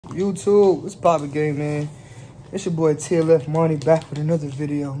YouTube, what's poppin' game, man? It's your boy TLF Money back with another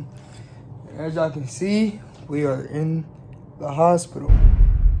video. As y'all can see, we are in the hospital.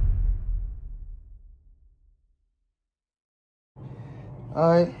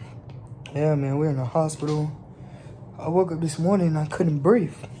 Alright, yeah, man, we're in the hospital. I woke up this morning and I couldn't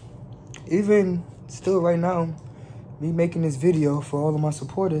breathe. Even still right now, me making this video for all of my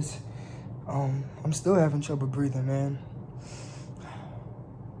supporters, I'm still having trouble breathing, man.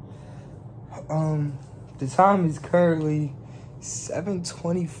 The time is currently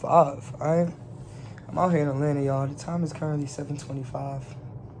 7:25, alright? I'm out here in Atlanta, y'all. The time is currently 7:25.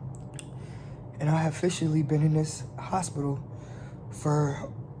 And I have officially been in this hospital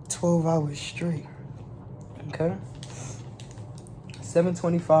for 12 hours straight, okay?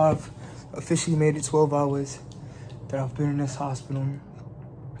 7:25, officially made it 12 hours that I've been in this hospital.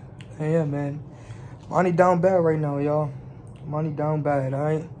 And yeah, man, money down bad right now, y'all. Money down bad,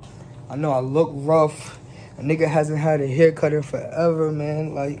 alright? I know I look rough. A nigga hasn't had a haircut in forever,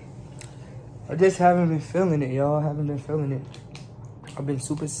 man. Like, I just haven't been feeling it, y'all. I haven't been feeling it. I've been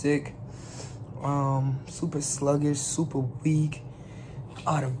super sick, super sluggish, super weak,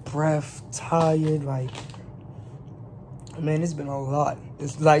 out of breath, tired. Like, man, it's been a lot.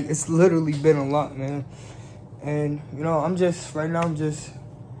 It's literally been a lot, man. And, you know, right now I'm just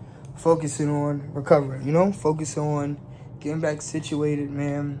focusing on recovering, you know? Focusing on getting back situated,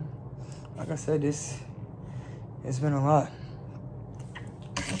 man. Like I said, it's been a lot.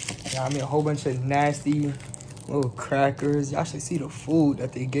 Yeah, I mean, a whole bunch of nasty little crackers. Y'all should see the food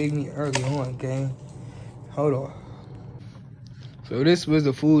that they gave me early on, gang. Hold on. So this was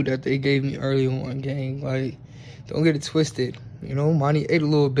the food that they gave me early on, gang. Like, don't get it twisted. You know, Monty ate a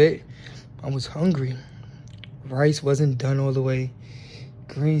little bit. I was hungry. Rice wasn't done all the way.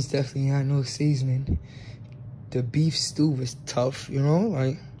 Greens definitely had no seasoning. The beef stew was tough, you know?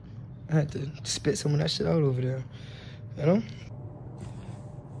 Like, I had to spit some of that shit out over there, you know?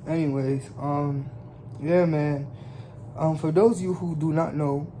 Anyways, yeah, man. For those of you who do not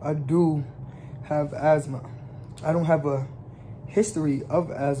know, I do have asthma. I don't have a history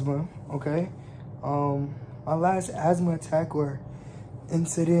of asthma, okay? My last asthma attack or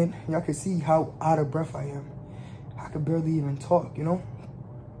incident, y'all can see how out of breath I am. I could barely even talk, you know?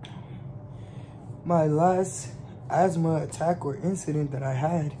 My last asthma attack or incident that I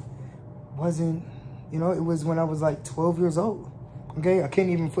had wasn't, you know, it was when I was like 12 years old. Okay, I can't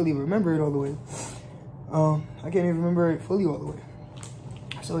even fully remember it all the way. I can't even remember it fully all the way.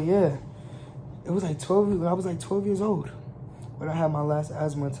 So yeah, it was like 12, when I was like 12 years old when I had my last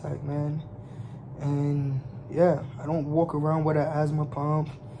asthma attack, man. And yeah, I don't walk around with an asthma pump,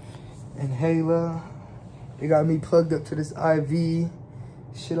 inhaler. They got me plugged up to this IV,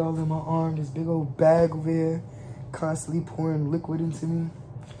 shit all in my arm, this big old bag over here, constantly pouring liquid into me,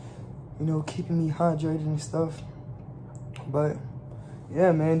 you know, keeping me hydrated and stuff. But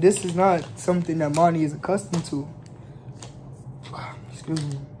yeah, man, this is not something that Monty is accustomed to. Excuse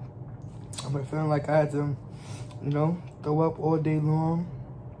me. I've been feeling like I had to, you know, throw up all day long.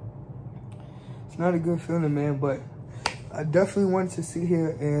 It's not a good feeling, man, but I definitely wanted to sit here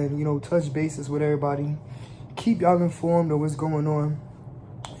and, you know, touch bases with everybody. Keep y'all informed of what's going on.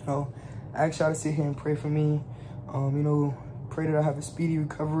 You know, I ask y'all to sit here and pray for me. You know, pray that I have a speedy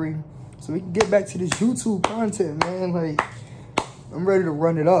recovery so we can get back to this YouTube content, man. Like, I'm ready to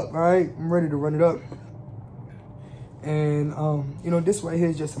run it up, all right? I'm ready to run it up. And, you know, this right here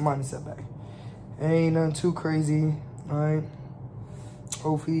is just a minor setback. It ain't nothing too crazy, all right?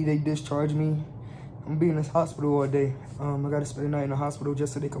 Hopefully they discharge me. I'm gonna be in this hospital all day. I gotta spend the night in the hospital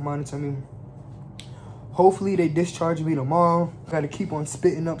just so they can monitor me. Hopefully they discharge me tomorrow. Gotta keep on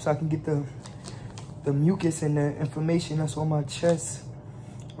spitting up so I can get the mucus and the inflammation that's on my chest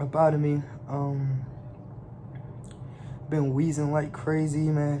up out of me. Been wheezing like crazy,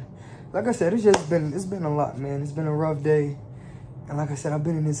 man. Like I said, it's been a lot, man. It's been a rough day. And like I said, I've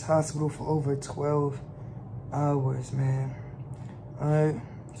been in this hospital for over 12 hours, man. All right,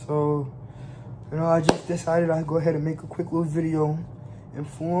 so, you know, I just decided I'd go ahead and make a quick little video,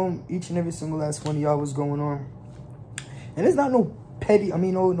 inform each and every single last one of y'all what's going on. And it's not no petty,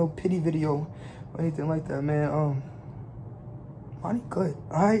 no pity video or anything like that, man. Monty good,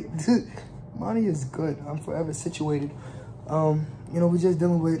 all right? Monty is good. I'm forever situated. You know, we're just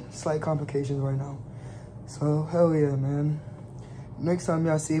dealing with slight complications right now. So, hell yeah, man. Next time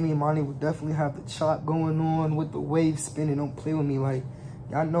y'all see me, Monty will definitely have the chop going on with the wave spinning. Don't play with me. Like,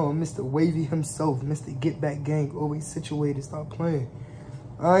 y'all know I'm Mr. Wavy himself. Mr. Get Back Gang. Always situated. Stop playing.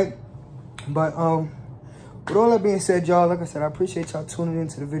 Alright? But, with all that being said, y'all, like I said, I appreciate y'all tuning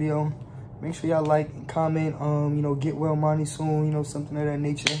into the video. Make sure y'all like and comment. You know, get well money soon, you know, something of that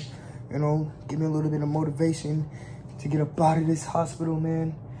nature. You know, give me a little bit of motivation to get up out of this hospital,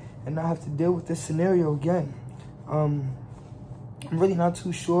 man, and not have to deal with this scenario again. I'm really not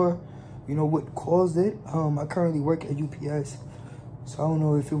too sure, you know, what caused it. I currently work at UPS, so I don't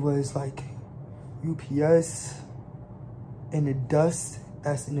know if it was like UPS and the dust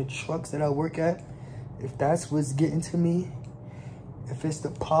that's in the trucks that I work at, if that's what's getting to me, if it's the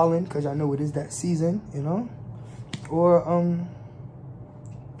pollen, because I know it is that season, you know, or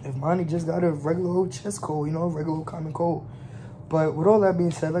if mine just got a regular old chest cold, you know, regular old common cold. But with all that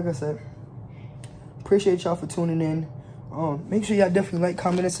being said, like I said, appreciate y'all for tuning in. Make sure y'all definitely like,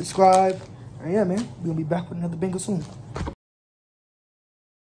 comment, and subscribe. And yeah, man, we're gonna be back with another banger soon.